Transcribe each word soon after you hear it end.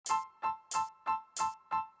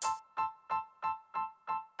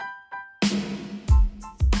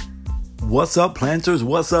What's up, planters?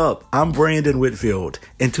 What's up? I'm Brandon Whitfield.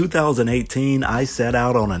 In 2018, I set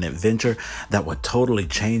out on an adventure that would totally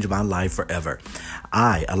change my life forever.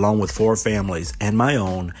 I, along with 4 families and my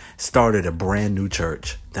own, started a brand new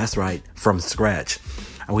church. That's right, from scratch.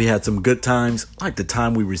 We had some good times, like the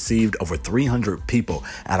time we received over 300 people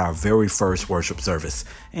at our very first worship service.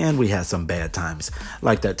 And we had some bad times,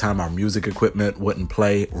 like that time our music equipment wouldn't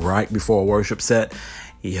play right before a worship set.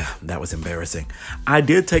 Yeah, that was embarrassing. I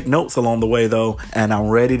did take notes along the way, though, and I'm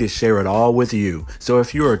ready to share it all with you. So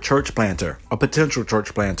if you're a church planter, a potential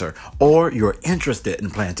church planter, or you're interested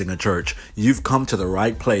in planting a church, you've come to the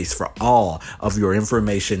right place for all of your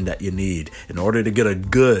information that you need in order to get a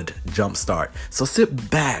good jump start. So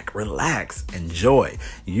sit back, relax, enjoy.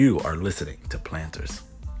 You are listening to Planters.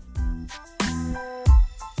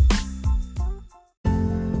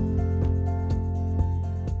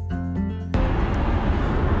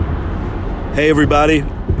 Hey everybody,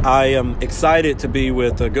 I am excited to be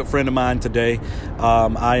with a good friend of mine today.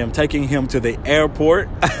 I am taking him to the airport,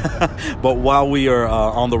 but while we are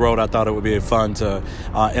on the road, I thought it would be fun to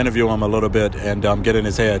interview him a little bit and get in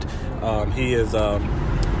his head. He is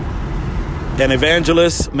an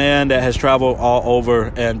evangelist, man, that has traveled all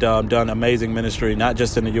over and done amazing ministry, not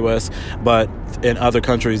just in the U.S., but in other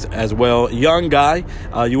countries as well. Young guy.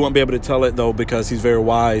 You won't be able to tell it, though, because he's very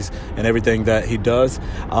wise in everything that he does.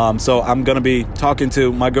 So I'm going to be talking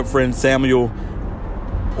to my good friend Samuel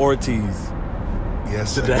Ortiz.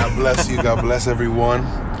 Yes, God bless you. God bless everyone.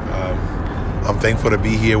 I'm thankful to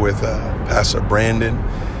be here with Pastor Brandon.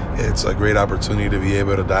 It's a great opportunity to be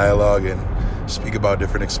able to dialogue and speak about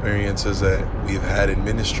different experiences that we've had in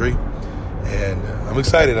ministry. And I'm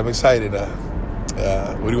excited.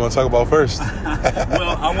 What do you want to talk about first?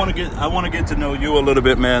 Well, I want to get to know you a little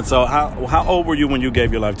bit, man. So how old were you when you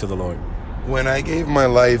gave your life to the Lord? When I gave my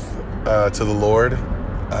life to the Lord,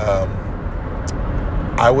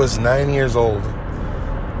 I was 9 years old.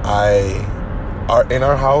 In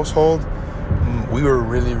our household, we were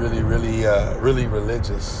really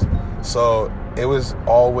religious. So it was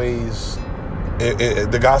always,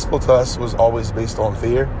 the gospel to us was always based on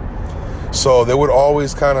fear. So they would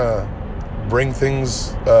always kind of bring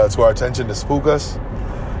things to our attention to spook us.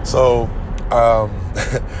 So I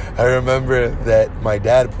remember that my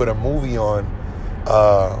dad put a movie on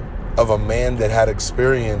of a man that had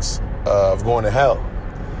experience of going to hell.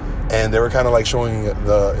 And they were kind of like showing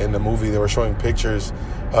in the movie, they were showing pictures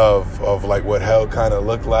of like what hell kind of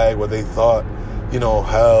looked like, what they thought,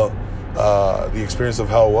 hell, the experience of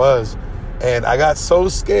hell was. And I got so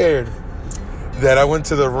scared that I went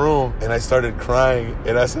to the room and I started crying.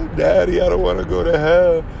 And I said, Daddy, I don't want to go to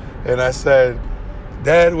hell. And I said,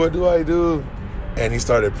 Dad, what do I do? And he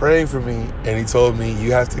started praying for me. And he told me,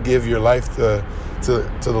 you have to give your life to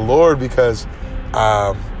the Lord, because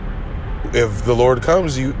if the Lord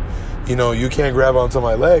comes, you can't grab onto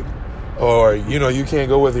my leg, or, you can't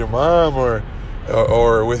go with your mom or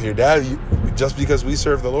with your dad. Just because we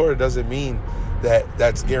serve the Lord doesn't mean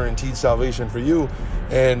that's guaranteed salvation for you.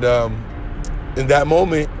 And in that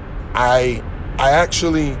moment, I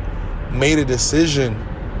actually made a decision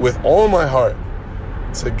with all my heart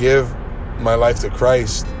to give my life to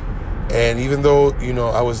Christ. And even though,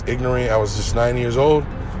 I was ignorant, I was just 9 years old,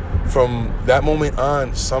 from that moment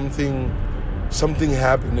on, something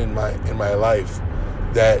happened in my life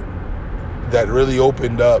that really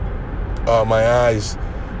opened up my eyes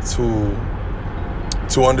to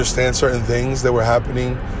understand certain things that were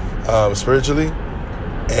happening spiritually.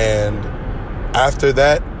 And after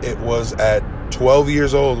that, it was at 12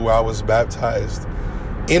 years old where I was baptized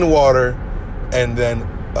in water, and then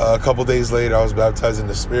a couple days later I was baptized in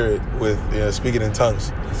the Spirit with speaking in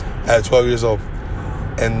tongues at 12 years old.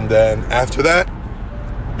 And then after that,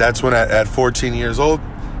 that's when at 14 years old,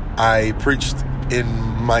 I preached in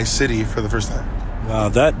my city for the first time. Wow,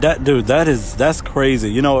 that's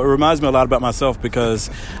crazy. It reminds me a lot about myself, because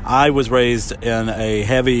I was raised in a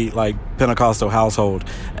heavy, Pentecostal household.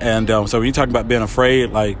 And so when you talk about being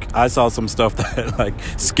afraid, I saw some stuff that,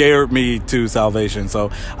 scared me to salvation.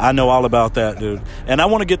 So I know all about that, dude. And I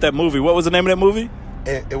want to get that movie. What was the name of that movie?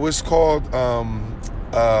 It was called,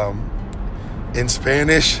 in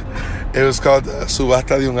Spanish, it was called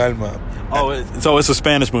Subasta de un Alma. Oh, so it's a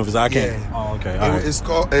Spanish movie. So I can't. Yeah. Oh, okay. It's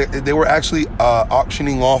called. They were actually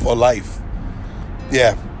auctioning off a life.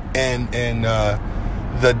 Yeah, and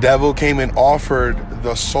the devil came and offered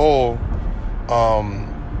the soul,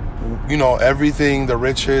 everything, the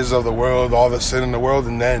riches of the world, all the sin in the world,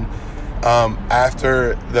 and then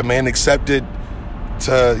after the man accepted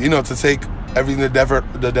to take everything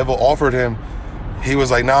the devil offered him, he was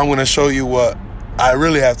like, now I'm going to show you what I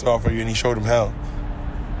really have to offer you, and he showed him hell.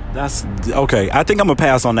 That's okay. I think I'm gonna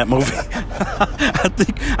pass on that movie.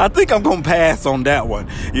 I think I'm gonna pass on that one.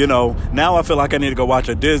 You know, now I feel like I need to go watch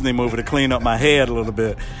a Disney movie to clean up my head a little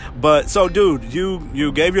bit. But so, dude,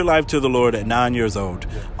 you gave your life to the Lord at 9 years old,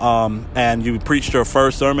 and you preached your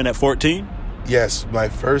first sermon at 14. Yes, my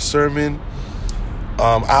first sermon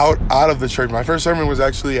out of the church. My first sermon was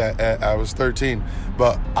actually I was 13,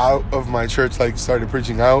 but out of my church, like started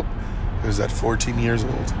preaching out. It was at 14 years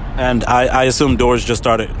old. And I assume doors just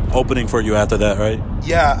started opening for you after that, right?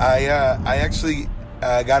 Yeah, I actually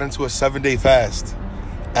got into a 7-day fast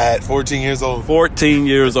at 14 years old. 14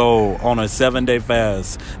 years old on a 7-day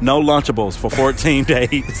fast. No Lunchables for 14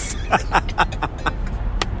 days.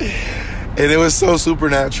 And it was so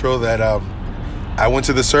supernatural that I went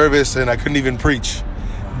to the service and I couldn't even preach.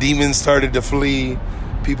 Demons started to flee.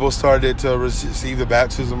 People started to receive the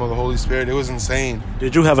baptism of the Holy Spirit. It was insane.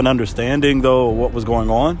 Did you have an understanding, though, of what was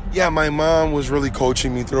going on? Yeah, my mom was really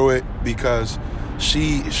coaching me through it because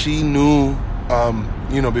she knew,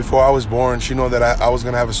 before I was born, she knew that I was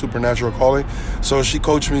going to have a supernatural calling. So she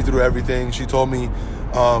coached me through everything. She told me,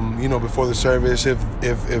 before the service, if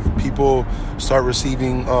people start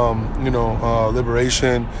receiving,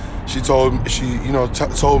 liberation, she told me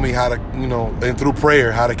how to, and through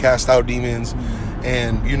prayer, how to cast out demons.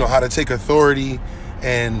 And how to take authority,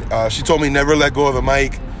 and she told me never let go of the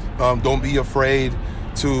mic. Don't be afraid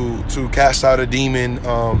to cast out a demon,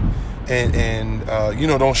 don't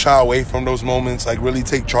shy away from those moments. Like really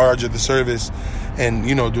take charge of the service, and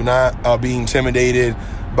do not be intimidated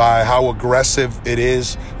by how aggressive it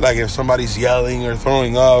is. Like if somebody's yelling or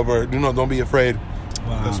throwing up, or don't be afraid.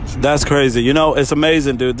 Wow. That's crazy. It's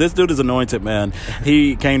amazing, dude. This dude is anointed, man.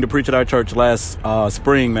 He came to preach at our church last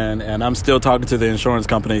spring, man, and I'm still talking to the insurance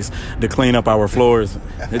companies to clean up our floors.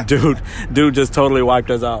 Dude just totally wiped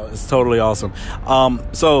us out. It's totally awesome.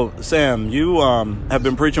 So, Sam, you have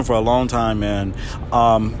been preaching for a long time, man.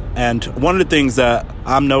 And one of the things that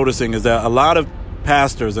I'm noticing is that a lot of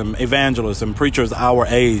pastors and evangelists and preachers our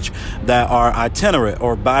age that are itinerant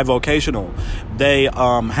or bivocational, they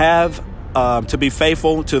have to be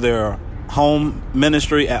faithful to their home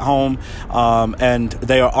ministry at home, and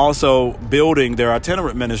they are also building their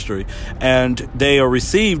itinerant ministry, and they are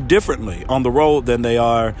received differently on the road than they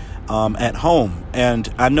are at home. And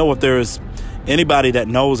I know if there's anybody that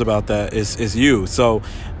knows about that is you. So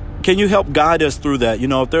can you help guide us through that?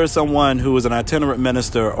 If there's someone who is an itinerant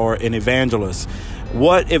minister or an evangelist,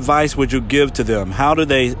 what advice would you give to them? How do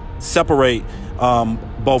they separate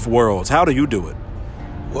both worlds? How do you do it?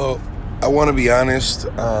 Well, I want to be honest.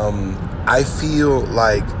 I feel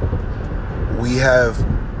like we have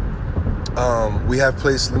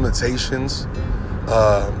placed limitations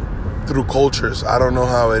through cultures. I don't know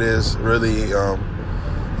how it is really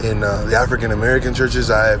in the African American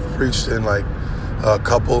churches. I have preached in like a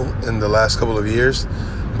couple in the last couple of years,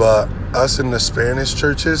 but us in the Spanish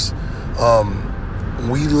churches,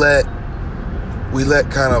 we let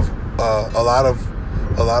kind of a lot of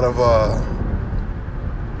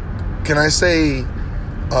can I say,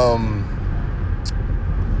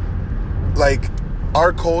 like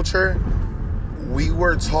our culture, we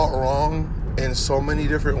were taught wrong in so many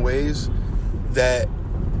different ways that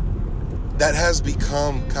has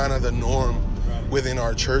become kind of the norm within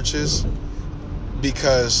our churches,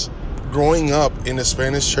 because growing up in the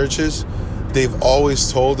Spanish churches, they've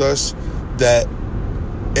always told us that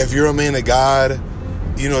if you're a man of God,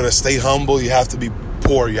 to stay humble, you have to be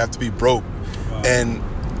poor, you have to be broke. Wow. And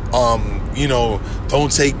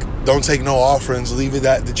don't take no offerings, leave it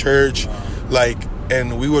at the church. Wow.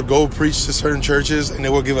 And we would go preach to certain churches and they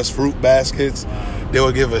would give us fruit baskets. Wow. They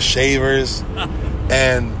would give us shavers.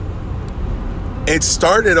 And it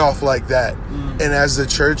started off like that. And as the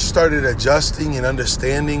church started adjusting and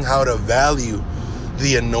understanding how to value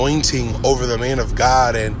the anointing over the man of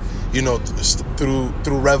God, and through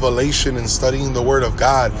revelation and studying the word of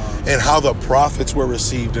God, and how the prophets were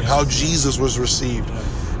received and how Jesus was received,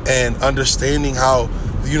 and understanding how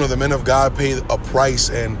the men of God pay a price,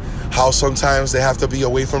 and how sometimes they have to be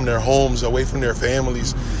away from their homes, away from their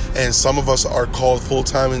families, and some of us are called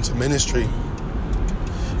full-time into ministry.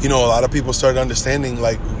 A lot of people started understanding,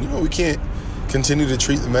 we can't continue to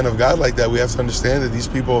treat the men of God like that. We have to understand that these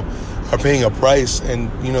people are paying a price, and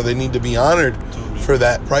they need to be honored for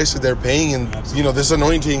that price that they're paying. And this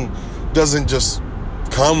anointing doesn't just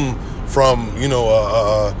come from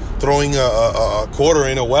throwing a quarter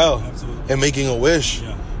in a well and making a wish.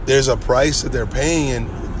 There's a price that they're paying, and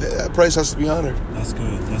that price has to be honored. That's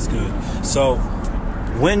good. So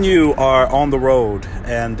when you are on the road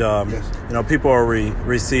and yes. People are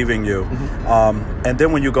receiving you, and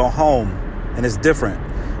then when you go home and it's different,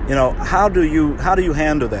 how do you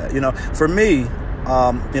handle that? For me,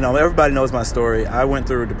 everybody knows my story. I went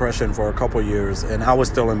through depression for a couple of years, and I was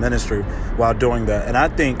still in ministry while doing that. And I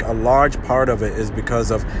think a large part of it is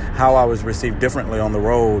because of how I was received differently on the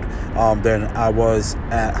road than I was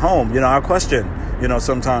at home. I question,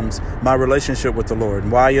 sometimes my relationship with the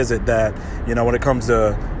Lord. Why is it that, when it comes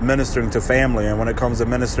to ministering to family and when it comes to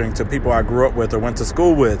ministering to people I grew up with or went to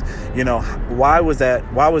school with, why was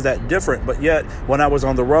that different? But yet when I was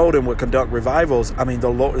on the road and would conduct revivals,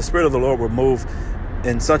 the Spirit of the Lord would move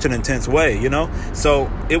in such an intense way, So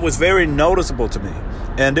it was very noticeable to me,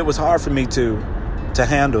 and it was hard for me to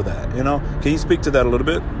handle that, Can you speak to that a little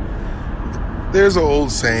bit? There's an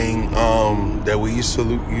old saying that we used to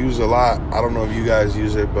use a lot. I don't know if you guys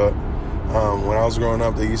use it, but when I was growing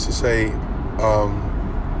up, they used to say,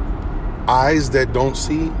 eyes that don't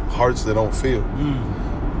see, hearts that don't feel.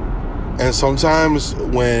 And sometimes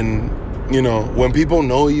when people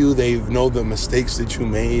know you, they know the mistakes that you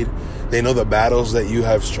made, they know the battles that you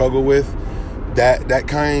have struggled with, that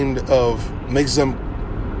kind of makes them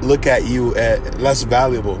look at you as less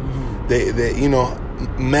valuable. They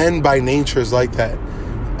men by nature is like that.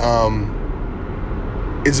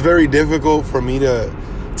 It's very difficult for me to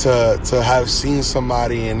have seen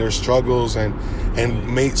somebody and their struggles and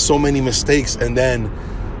made so many mistakes and then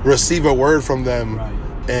receive a word from them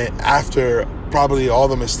and after probably all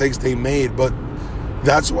the mistakes they made. But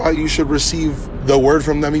that's why you should receive the word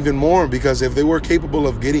from them even more, because if they were capable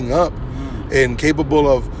of getting up and capable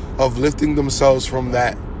of lifting themselves from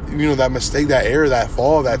that, that mistake, that error, that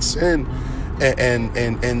fall, that sin,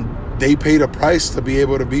 and they paid a price to be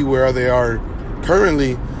able to be where they are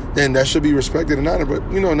currently, then that should be respected and honored. But,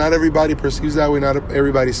 not everybody perceives that way. Not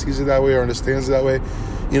everybody sees it that way or understands it that way.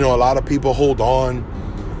 A lot of people hold on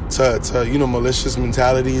to malicious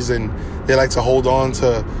mentalities, and they like to hold on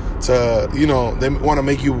to they want to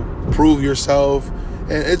make you prove yourself.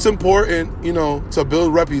 And it's important, to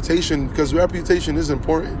build reputation, because reputation is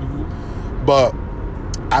important. But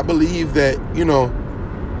I believe that,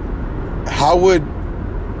 how would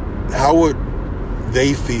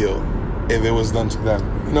they feel if it was done to them?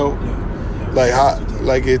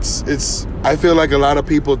 I feel like a lot of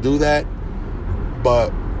people do that,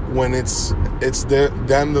 but when it's them,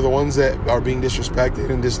 they're the ones that are being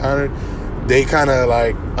disrespected and dishonored, they kind of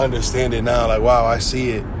understand it now, wow, I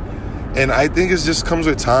see it. And I think it just comes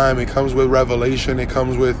with time, it comes with revelation, it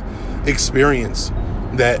comes with experience,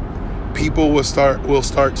 that people will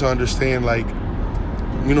start to understand,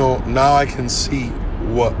 now I can see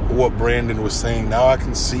what Brandon was saying. Now I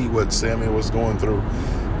can see what Samuel was going through,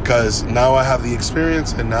 because now I have the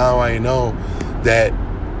experience, and now I know that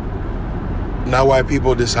now why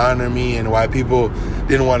people dishonor me and why people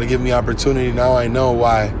didn't want to give me opportunity. Now I know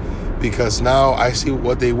why, because now I see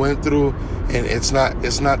what they went through, and it's not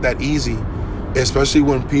that easy, especially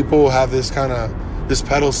when people have this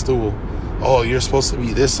pedestal. Oh, you're supposed to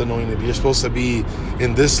be this anointed. You're supposed to be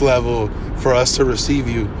in this level for us to receive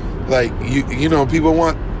you. People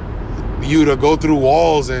want you to go through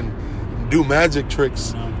walls and do magic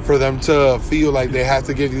tricks for them to feel like they have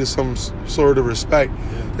to give you some sort of respect.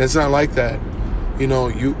 It's not like that.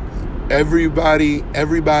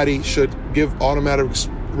 Everybody should give automatic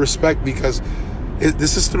respect, because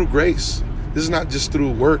this is through grace. This is not just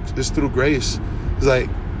through work. It's through grace. It's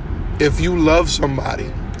if you love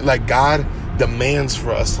somebody, God demands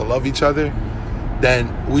for us to love each other,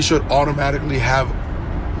 then we should automatically have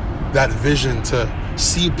that vision to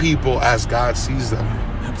see people as God sees them.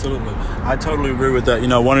 Absolutely. I totally agree with that.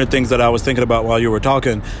 One of the things that I was thinking about while you were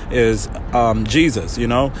talking is Jesus.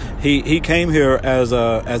 He came here as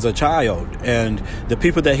a child, and the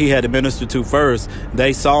people that he had to minister to first,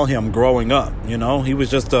 they saw him growing up. He was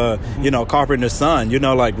just a carpenter's son.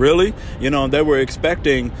 Really, they were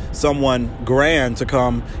expecting someone grand to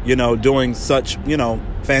come, doing such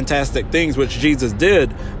fantastic things, which Jesus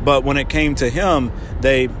did. But when it came to him,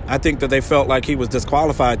 I think that they felt like he was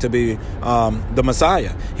disqualified to be the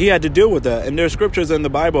Messiah. He had to deal with that. And there's scriptures in the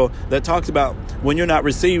Bible that talks about when you're not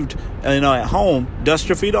received, at home, dust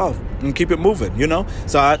your feet off and keep it moving,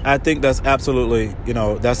 So I think that's absolutely,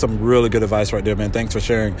 that's some really good advice right there, man. Thanks for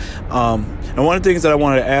sharing. And one of the things that I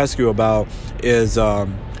wanted to ask you about is, the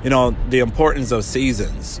importance of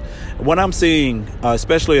seasons. What I'm seeing,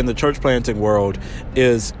 especially in the church planting world,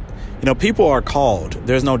 is, people are called.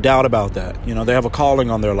 There's no doubt about that. They have a calling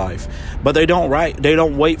on their life, but they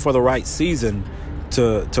don't wait for the right season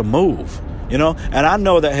to move, and I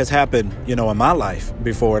know that has happened, in my life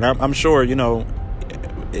before. And I'm sure,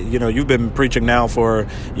 you've been preaching now for,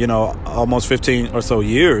 almost 15 or so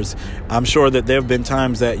years. I'm sure that there have been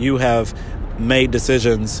times that you have made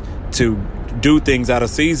decisions to do things out of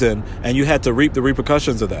season, and you had to reap the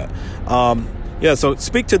repercussions of that. So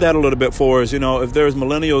speak to that a little bit for us. If there's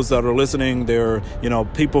millennials that are listening, there are,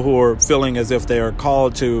 people who are feeling as if they are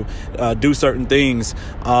called to do certain things.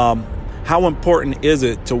 How important is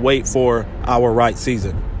it to wait for our right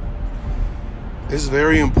season? It's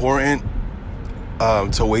very important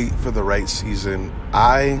to wait for the right season.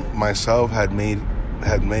 I myself had made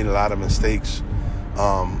a lot of mistakes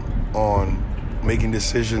on making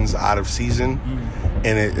decisions out of season,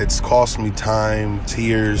 and it's cost me time,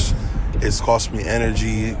 tears. It's cost me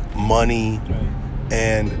energy, money,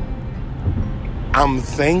 and I'm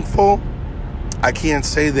thankful. I can't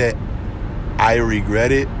say that I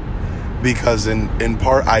regret it, because in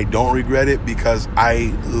part I don't regret it, because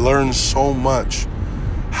I learned so much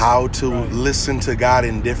how to listen to God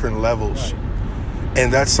in different levels.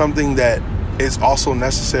 And that's something that is also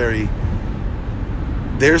necessary.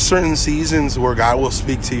 There's certain seasons where God will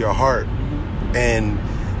speak to your heart, and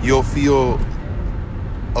you'll feel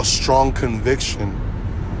a strong conviction.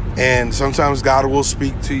 And sometimes God will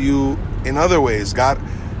speak to you in other ways. God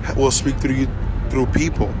will speak through you through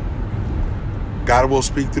people. God will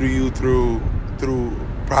speak through you through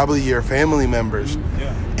probably your family members.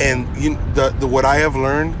 And what I have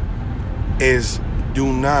learned is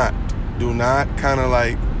do not kind of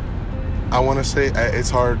like, I want to say, it's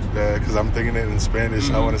hard because I'm thinking it in Spanish.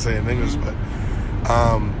 I want to say it in English, but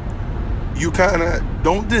you kind of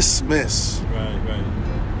don't dismiss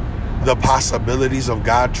the possibilities of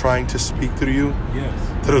God trying to speak through you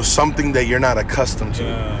through something that you're not accustomed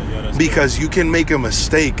to. Because you can make a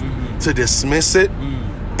mistake to dismiss it,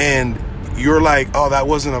 and you're like, oh, that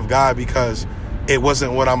wasn't of God because it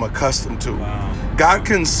wasn't what I'm accustomed to. God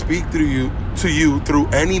can speak to you through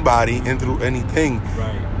anybody and through anything.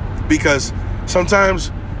 Because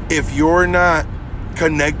sometimes if you're not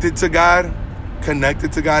connected to God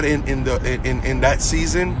in that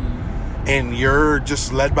season, and you're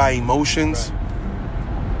just led by emotions,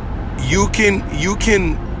 you can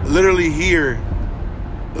literally hear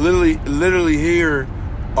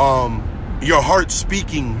your heart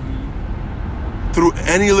speaking through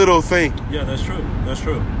any little thing. Yeah, that's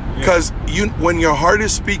true. Because when your heart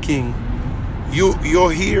is speaking, you'll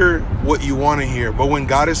hear what you want to hear, but when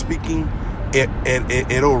God is speaking,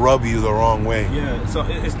 it'll rub you the wrong way. Yeah, so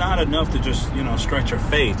it's not enough to just stretch your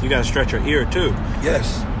faith. You got to stretch your ear too.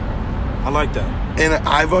 Yes, I like that. And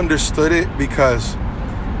I've understood it because,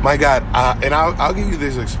 my God, and I'll give you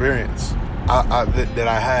this experience that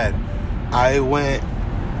I had. I went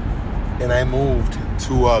and I moved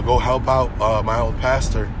to go help out my old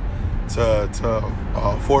pastor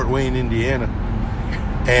to Fort Wayne, Indiana.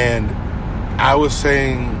 And I was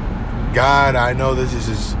saying, God, I know this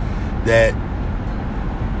is that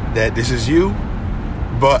this is you,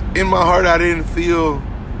 but in my heart I didn't feel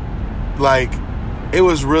like it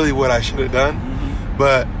was really what I should have done.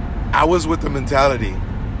 But I was with the mentality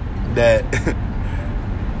that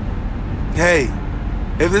hey,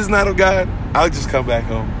 if it's not of God, I'll just come back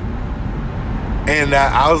home. And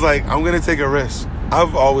I was like, I'm gonna take a risk.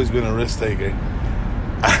 I've always been a risk taker.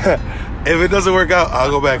 If it doesn't work out,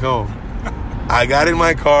 I'll go back home. I got in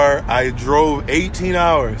my car. I drove 18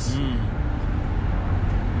 hours.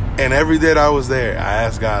 And every day I was there, I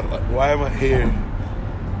asked God, like, why am I here?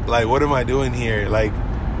 Like, what am I doing here? Like,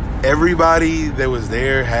 everybody that was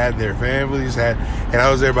there had their families, and I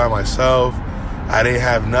was there by myself. I didn't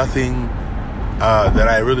have nothing that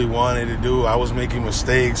I really wanted to do. I was making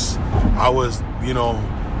mistakes. I was,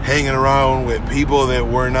 hanging around with people that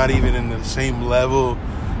were not even in the same level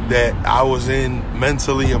that I was in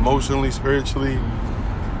mentally, emotionally, spiritually.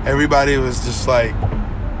 Everybody was just like,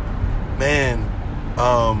 man,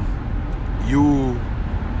 you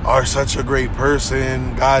are such a great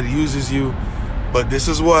person. God uses you. But this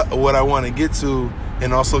is what I want to get to,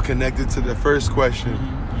 and also connected to the first question.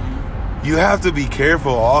 You have to be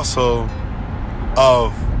careful also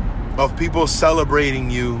of people celebrating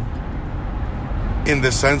you in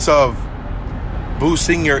the sense of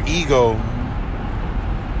boosting your ego,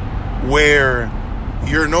 where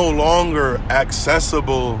you're no longer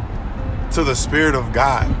accessible to the Spirit of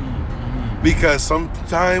God. Because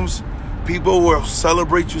sometimes people will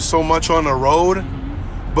celebrate you so much on the road,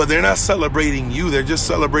 but they're not celebrating you. They're just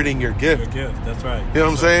celebrating your gift. Your gift, that's right. You know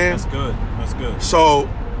what I'm saying? That's good. That's good. So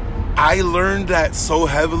I learned that so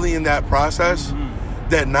heavily in that process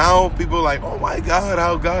that now people are like, oh my God,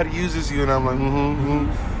 how God uses you. And I'm like,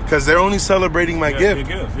 because they're only celebrating my gift.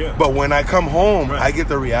 Your gift, yeah. But when I come home, I get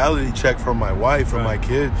the reality check from my wife, from my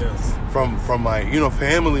kids, from my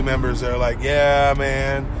family members. They're like, yeah,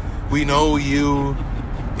 man, we know you,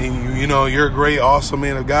 and you're a great, awesome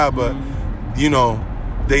man of God, but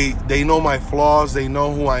they know my flaws. They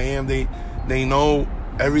know who I am. They know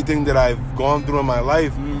everything that I've gone through in my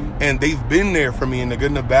life, and they've been there for me in the good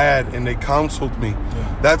and the bad, and they counseled me.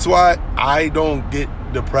 Yeah. That's why I don't get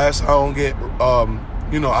depressed. I don't get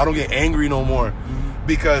I don't get angry no more,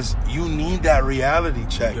 because you need that reality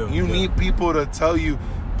check. You need people to tell you,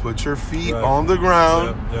 put your feet on the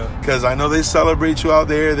ground, because I know they celebrate you out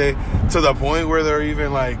there. They to the point where they're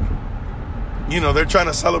even like, they're trying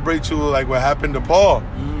to celebrate you like what happened to Paul.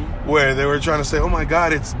 Where they were trying to say, "Oh my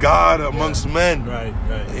God, it's God amongst men." Right.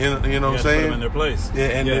 You know what I'm saying? Put them in their place. Yeah,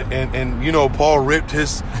 and Paul ripped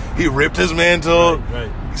his mantle.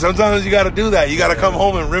 Right. Sometimes you got to do that. You got to come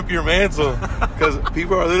home and rip your mantle, because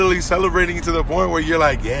people are literally celebrating to the point where you're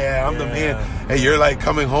like, "Yeah, I'm the man," and you're like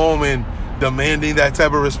coming home and demanding that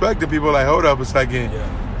type of respect. And people are like, "Hold up a second,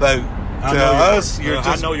 like to us, you're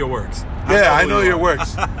just." I know your works. I know your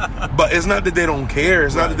works. But it's not that they don't care.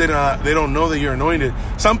 It's not that they don't know that you're anointed.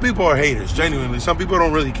 Some people are haters, genuinely. Some people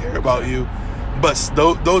don't really care about you. But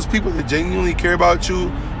those people that genuinely care about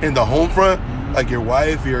you in the home front, like your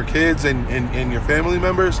wife, your kids, and your family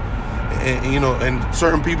members, and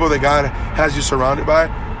certain people that God has you surrounded by,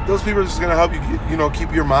 those people are just going to help you,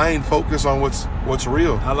 keep your mind focused on what's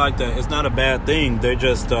real. I like that. It's not a bad thing. They're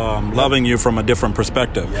just loving you from a different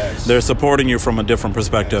perspective. Yes. They're supporting you from a different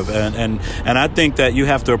perspective. Yes. And I think that you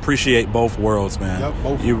have to appreciate both worlds, man. Yep,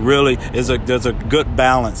 both. You really, there's a good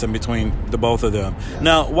balance in between the both of them. Yes.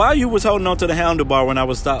 Now, while you was holding on to the handlebar when I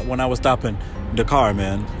was stopping the car,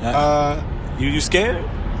 man, you scared?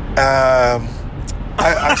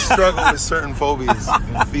 I struggle with certain phobias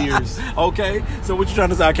and fears. Okay, so what you trying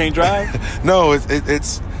to say? I can't drive? No,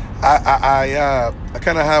 it's I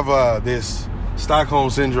kind of have this Stockholm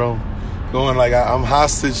syndrome going. Like I'm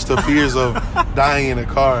hostage to fears of dying in a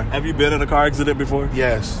car. Have you been in a car accident before?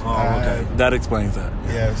 Yes. Oh, okay. That explains that.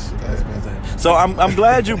 Yes. That explains that. So I'm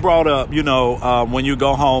glad you brought up, when you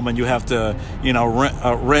go home and you have to,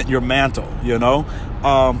 rent your mantle,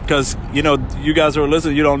 because, you guys who are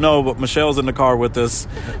listening, you don't know, but Michelle's in the car with us.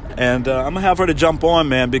 And I'm going to have her to jump on,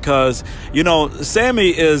 man, because, Sammy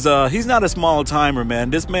is, he's not a small timer,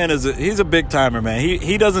 man. This man he's a big timer, man.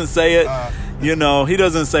 He doesn't say it. He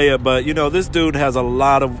doesn't say it, but this dude has a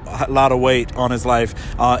lot of weight on his life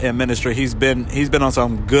in ministry. He's been on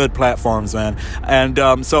some good platforms, man.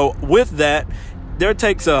 And so with that, there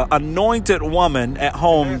takes a anointed woman at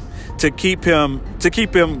home to keep him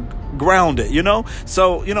grounded,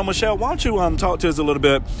 So, Michelle, why don't you talk to us a little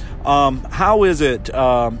bit? How is it,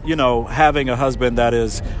 having a husband that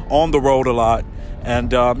is on the road a lot?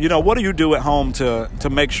 And, what do you do at home to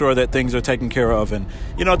make sure that things are taken care of? And,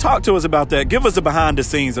 talk to us about that. Give us the behind the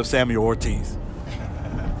scenes of Samuel Ortiz.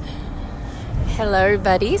 Hello,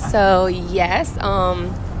 everybody. So, yes,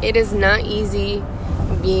 it is not easy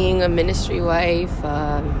being a ministry wife.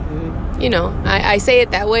 I say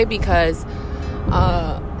it that way because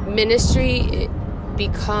ministry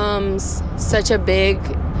becomes such a big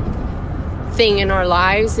thing in our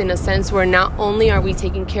lives, in a sense where not only are we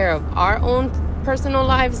taking care of our own personal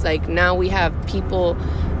lives, like now we have people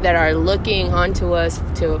that are looking onto us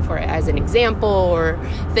for as an example or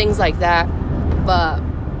things like that. But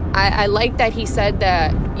I like that he said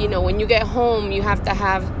that, when you get home, you have to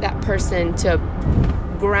have that person to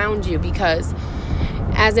ground you, because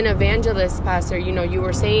as an evangelist, Pastor, you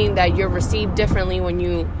were saying that you're received differently when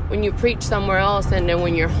you preach somewhere else and then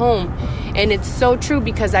when you're home. And it's so true,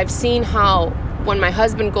 because I've seen how when my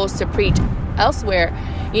husband goes to preach elsewhere,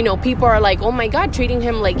 people are like, oh my God, treating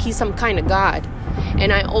him like he's some kind of God.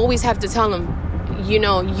 And I always have to tell him,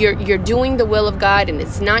 you're doing the will of God, and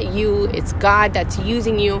it's not you, it's God that's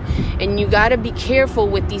using you. And you got to be careful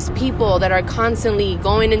with these people that are constantly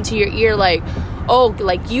going into your ear like, oh,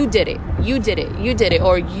 like you did it,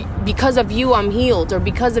 or because of you I'm healed, or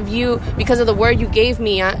because of the word you gave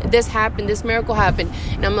me, this happened, this miracle happened.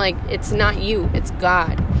 And I'm like, it's not you, it's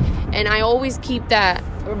God. And I always keep that,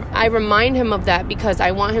 I remind him of that, because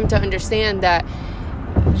I want him to understand that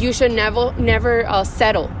you should never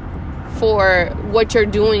settle for what you're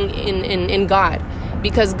doing in God,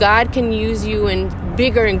 because God can use you in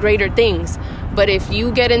bigger and greater things. But if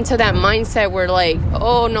you get into that mindset where like,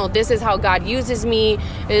 oh no, this is how God uses me,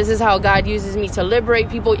 to liberate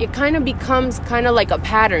people, it kind of becomes kind of like a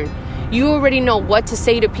pattern. You already know what to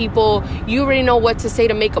say to people. You already know what to say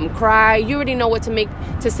to make them cry. You already know what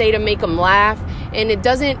to say to make them laugh. And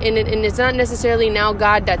it's not necessarily now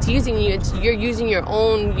God that's using you. You're using your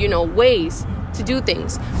own, ways to do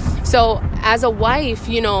things. So as a wife,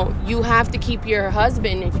 you have to keep your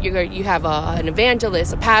husband, if you have an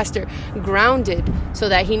evangelist, a pastor, grounded, so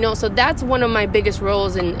that he knows. So that's one of my biggest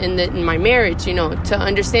roles in my marriage, to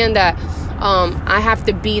understand that I have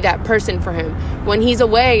to be that person for him. When he's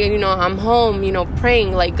away, you know, I'm home, you know,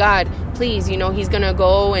 praying like, God, please, you know, he's gonna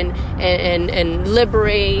go and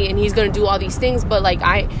liberate, and he's gonna do all these things, but like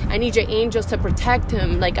I need your angels to protect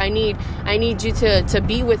him. Like I need you to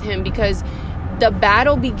be with him, because the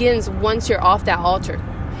battle begins once you're off that altar.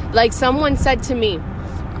 Like someone said to me,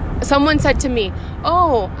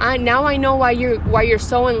 oh, now I know why you're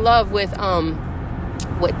so in love with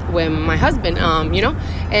my husband, you know.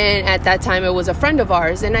 And at that time it was a friend of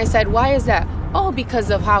ours, and I said, why is that? Oh, because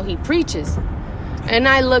of how he preaches. And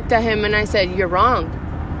I looked at him and I said, you're wrong.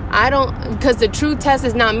 Because the true test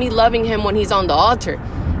is not me loving him when he's on the altar.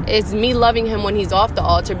 It's me loving him when he's off the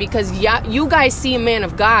altar, because you guys see a man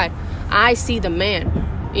of God. I see the man,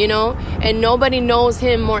 you know, and nobody knows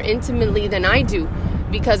him more intimately than I do,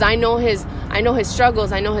 because I know his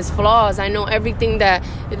struggles, I know his flaws, I know everything that,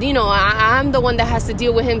 you know, I'm the one that has to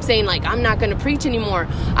deal with him saying like, I'm not going to preach anymore.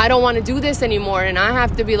 I don't want to do this anymore. And I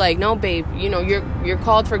have to be like, no, babe, you know, you're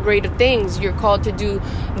called for greater things. You're called to do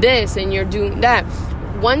this and you're doing that.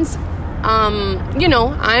 Once, you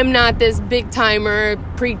know, I'm not this big timer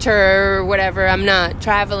preacher or whatever. I'm not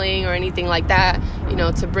traveling or anything like that, you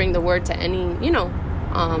know, to bring the word to any, you know,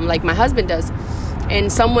 like my husband does.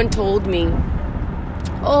 And someone told me,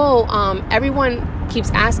 everyone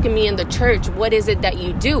keeps asking me in the church, what is it that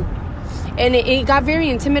you do? And it got very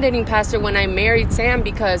intimidating, Pastor, when I married Sam,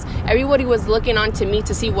 because everybody was looking on to me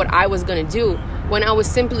to see what I was going to do, when I was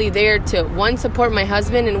simply there to, one, support my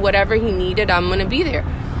husband, and whatever he needed, I'm going to be there.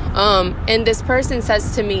 And this person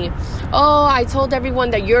says to me, oh, I told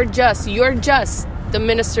everyone that you're just the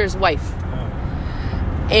minister's wife.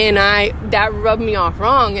 And that rubbed me off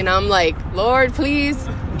wrong. And I'm like, Lord, please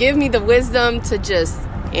give me the wisdom to just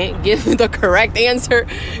give the correct answer,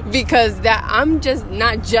 because that I'm just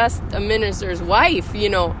not just a minister's wife, you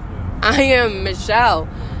know. I am Michelle.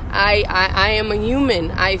 I am a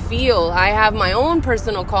human. I feel. I have my own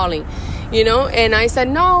personal calling, you know. And I said,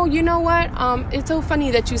 no, you know what? It's so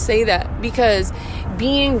funny that you say that, because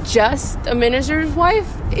being just a minister's wife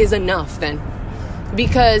is enough then.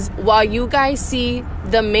 Because while you guys see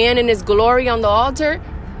the man in his glory on the altar,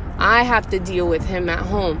 I have to deal with him at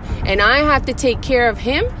home. And I have to take care of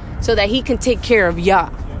him so that he can take care of Yah.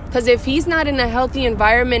 Because if he's not in a healthy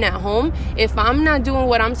environment at home, if I'm not doing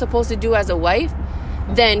what I'm supposed to do as a wife,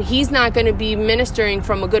 then he's not going to be ministering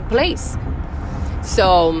from a good place.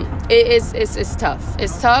 So it's tough.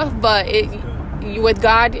 It's tough, but with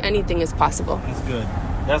God, anything is possible. That's good.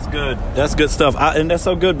 That's good. That's good stuff. And that's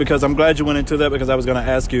so good, because I'm glad you went into that, because I was going to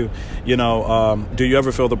ask you, you know, do you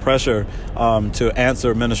ever feel the pressure to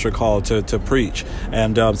answer ministry call to preach?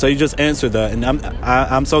 And so you just answered that. And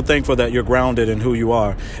I'm so thankful that you're grounded in who you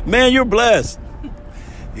are. Man, you're blessed.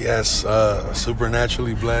 Yes,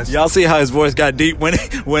 supernaturally blessed. Y'all see how his voice got deep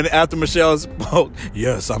when after Michelle spoke?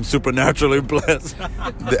 Yes, I'm supernaturally blessed.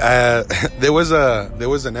 There was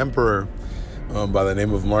an emperor by the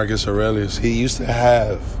name of Marcus Aurelius. He used to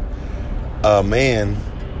have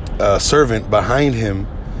a servant behind him,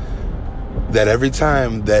 that every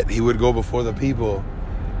time that he would go before the people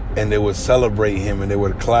and they would celebrate him and they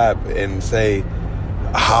would clap and say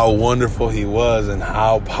how wonderful he was and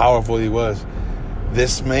how powerful he was,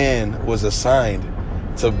 this man was assigned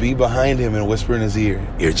to be behind him and whisper in his ear,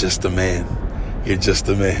 "You're just a man. You're just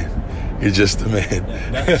a man. You're just a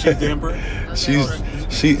man." She's the emperor? She's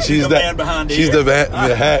the man behind the she's the man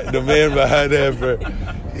behind the emperor.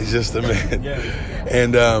 He's just a man. Yeah.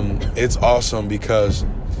 And it's awesome, because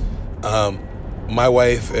my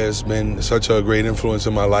wife has been such a great influence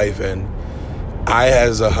in my life, and I,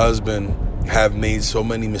 as a husband, have made so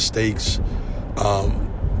many mistakes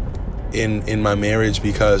in my marriage,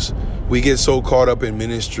 because we get so caught up in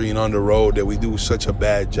ministry and on the road that we do such a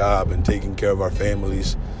bad job in taking care of our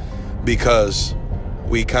families, because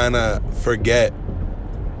we kind of forget.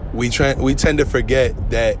 We tend to forget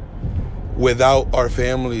that without our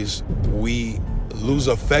families, we lose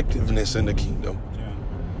effectiveness in the kingdom.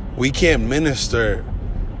 We can't minister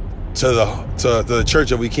to the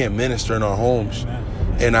church if we can't minister in our homes.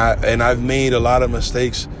 And I've made a lot of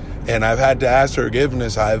mistakes, and I've had to ask for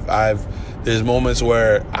forgiveness. There's moments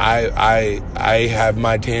where I have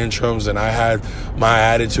my tantrums, and I had my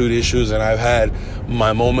attitude issues, and I've had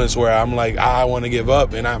my moments where I'm like, I want to give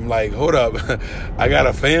up, and I'm like, hold up, I got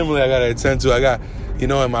a family I got to attend to.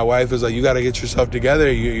 And my wife is like, you got to get yourself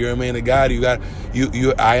together. You're a man of God.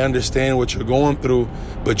 I understand what you're going through,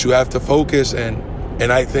 but you have to focus.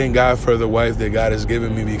 And I thank God for the wife that God has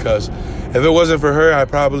given me, because if it wasn't for her, I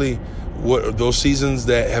probably those seasons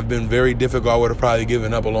that have been very difficult, I would have probably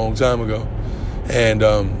given up a long time ago. And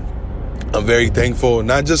I'm very thankful,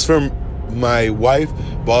 not just from my wife,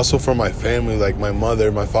 but also for my family, like my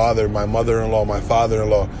mother, my father, my mother-in-law, my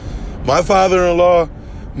father-in-law. My father-in-law,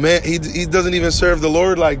 man, he doesn't even serve the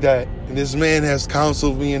Lord like that. And this man has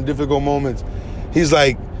counseled me in difficult moments. He's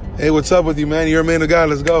like, hey, what's up with you, man? You're a man of God.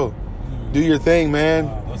 Let's go. Do your thing, man.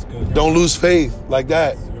 Wow, that's good. Don't lose faith like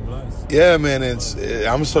that. You're blessed. Yeah, man,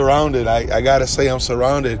 I'm surrounded. I got to say I'm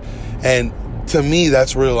surrounded. And to me,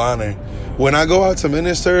 that's real honor. When I go out to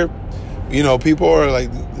minister, you know, people are like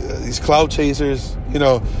these clout chasers, you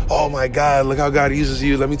know, oh my God, look how God uses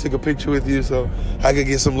you. Let me take a picture with you so I could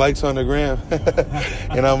get some likes on the gram.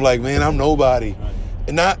 And I'm like, man, I'm nobody.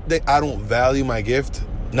 And not that I don't value my gift,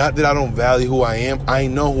 not that I don't value who I am. I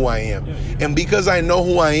know who I am. And because I know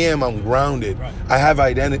who I am, I'm grounded. I have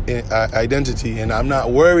identity, and I'm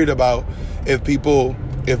not worried about if people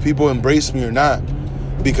embrace me or not,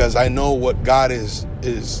 because I know what God is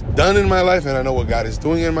done in my life, and I know what God is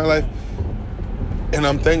doing in my life. And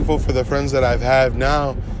I'm thankful for the friends that I've had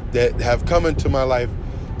now that have come into my life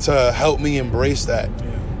to help me embrace that.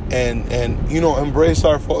 And you know, embrace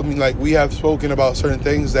our fault. I mean, like, we have spoken about certain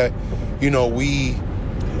things that, you know, we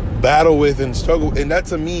battle with and struggle, and that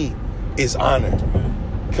to me is honor.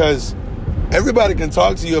 Because everybody can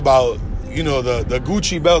talk to you about, you know, the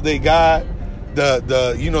Gucci belt they got,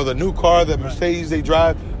 the you know, the new car, the Mercedes they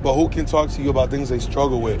drive, but who can talk to you about things they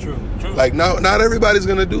struggle with? True. Like, not everybody's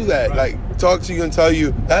gonna do that. Like, talk to you and tell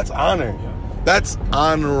you that's honor. That's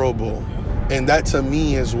honorable. And that to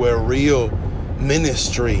me is where real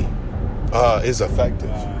ministry is effective.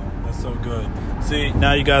 That's so good. See,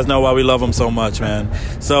 now you guys know why we love them so much, man.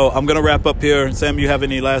 So I'm gonna wrap up here. Sam, you have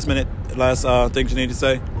any last things you need to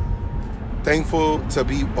say? Thankful to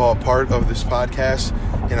be part of this podcast,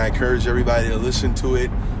 and I encourage everybody to listen to it.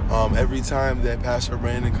 Every time that Pastor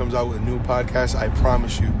Brandon comes out with a new podcast, I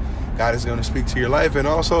promise you, God is going to speak to your life and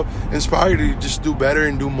also inspire you to just do better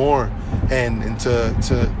and do more, and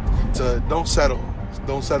to don't settle.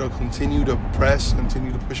 Continue to press,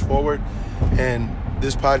 continue to push forward. And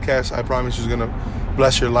this podcast, I promise you, is going to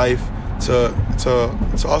bless your life to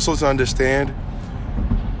also to understand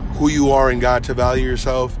who you are in God, to value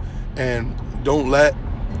yourself, and don't let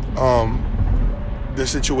the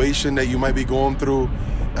situation that you might be going through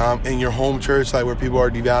in your home church, like where people are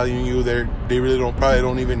devaluing you, they really probably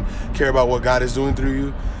don't even care about what God is doing through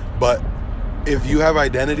you. But if you have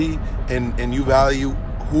identity and you value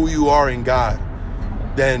who you are in God,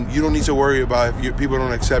 then you don't need to worry about if people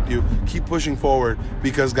don't accept you. Keep pushing forward,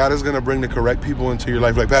 because God is going to bring the correct people into your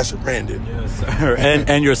life, like Pastor Brandon. Yes, sir.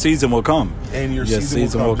 and your season will come. And your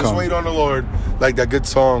season will come. Just wait on the Lord, like that good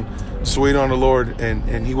song. Just wait on the Lord,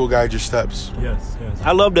 and He will guide your steps. Yes.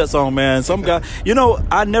 I love that song, man. Some guy, you know,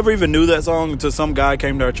 I never even knew that song until some guy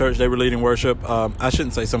came to our church. They were leading worship. I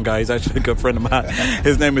shouldn't say some guy. He's actually a good friend of mine.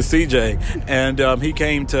 His name is CJ. And he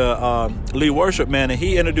came to lead worship, man, and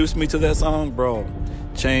he introduced me to that song, bro.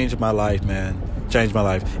 Changed my life, man. Changed my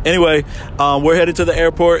life. Anyway, we're headed to the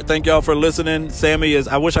airport. Thank y'all for listening. Sammy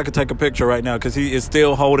I wish I could take a picture right now, because he is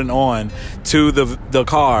still holding on to the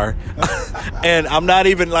car. And I'm not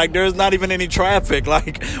even, like, there's not even any traffic.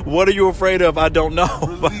 Like, what are you afraid of? I don't know.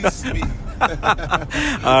 Release me. All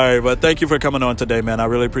right, but thank you for coming on today, man. I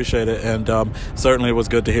really appreciate it. And certainly it was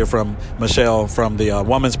good to hear from Michelle from the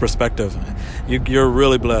woman's perspective. You're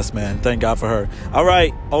really blessed, man. Thank God for her. All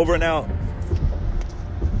right, over and out.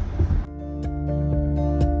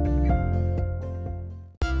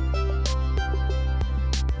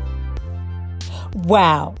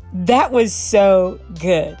 Wow, that was so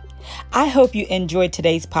good. I hope you enjoyed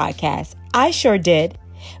today's podcast. I sure did.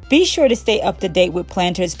 Be sure to stay up to date with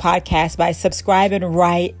Planters Podcast by subscribing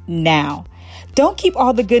right now. Don't keep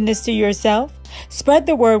all the goodness to yourself. Spread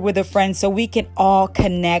the word with a friend so we can all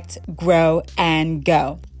connect, grow, and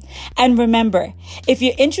go. And remember, if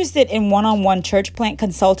you're interested in one-on-one church plant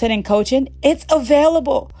consulting and coaching, it's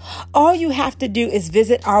available. All you have to do is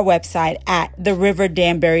visit our website at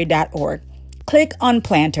theriverdanbury.org. Click on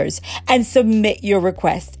Planters and submit your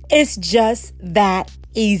request. It's just that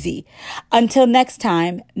easy. Until next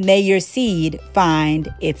time, may your seed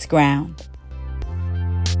find its ground.